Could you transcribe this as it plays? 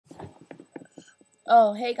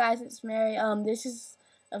Oh, hey guys, it's Mary. This is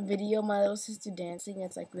a video of my little sister dancing.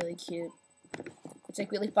 It's like really cute. It's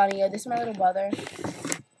like really funny. This is my little brother.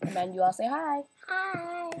 And then you all say hi.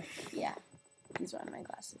 Hi. Yeah, he's wearing my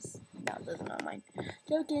glasses. No, those are not mine.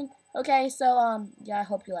 Joking. Okay, so yeah, I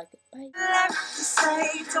hope you like it. Bye. Left to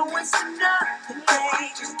say, don't waste another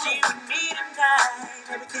day. Just you and me tonight.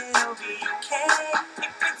 Everything will be okay.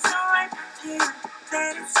 If it's alright with you,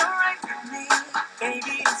 then it's alright with me.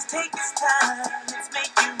 Baby, let's take this time. Let's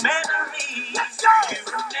make new memories. Let's go. You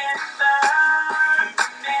remember.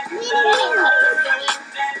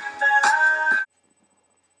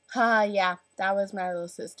 Yeah, that was my little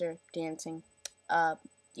sister dancing.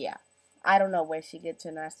 Yeah. I don't know where she gets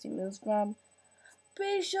her nasty moves from.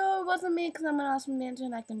 Pretty sure it wasn't me because I'm an awesome dancer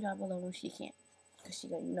and I can drop a low when she can't. Because she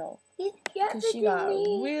got, because she got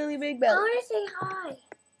a really big belly. I want to say hi.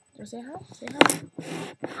 So say hi. Say hi.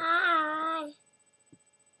 Hi.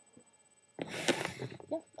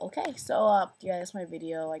 Yeah, okay. So, yeah, that's my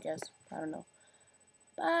video, I guess. I don't know.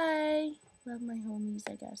 Bye. Love my homies,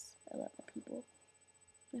 I guess. I love my people.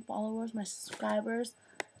 My followers, my subscribers.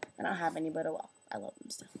 I don't have any, but oh well. I love them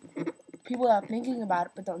still. People are thinking about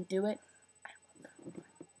it but don't do it. I love them.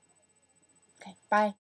 Okay, bye.